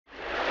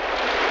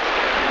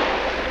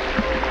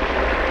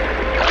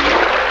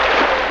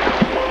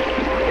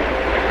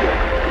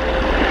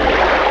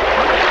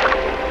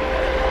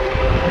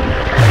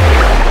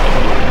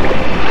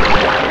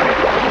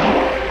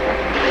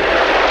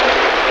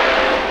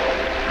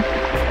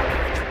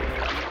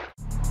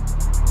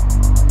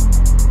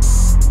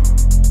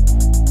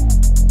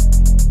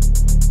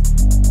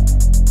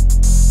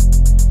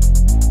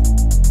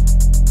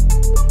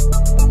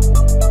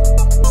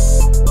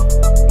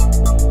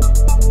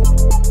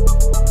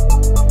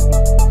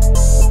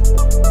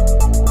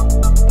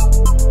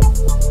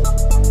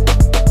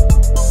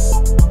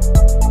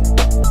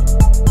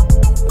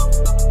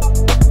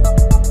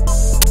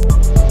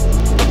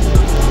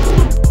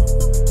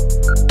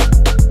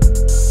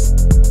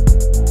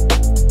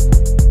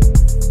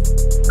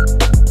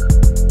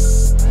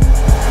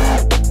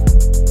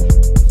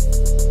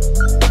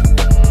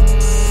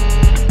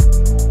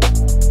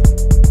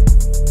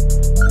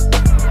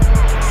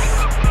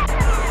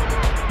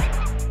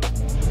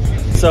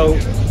So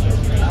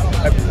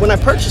when I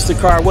purchased the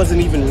car, I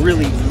wasn't even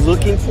really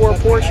looking for a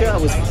Porsche. I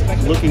was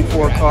looking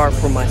for a car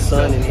for my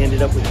son and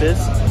ended up with this.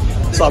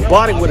 So I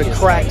bought it with a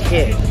cracked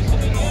head.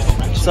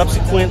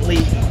 Subsequently,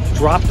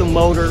 dropped the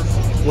motor,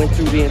 went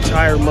through the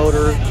entire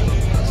motor,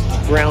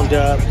 ground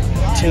up,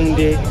 tuned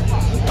it,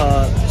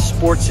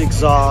 sports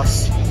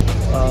exhaust,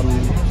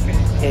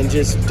 and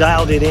just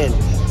dialed it in.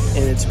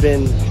 And it's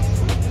been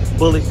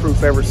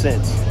bulletproof ever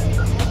since.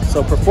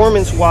 So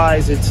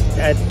performance-wise, it's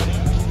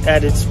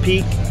at its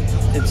peak.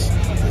 It's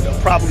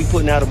probably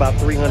putting out about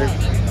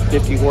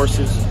 350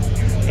 horses,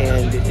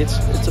 and it's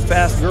a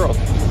fast girl.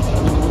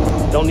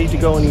 Don't need to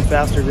go any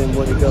faster than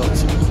what it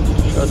goes.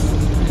 Trust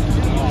me.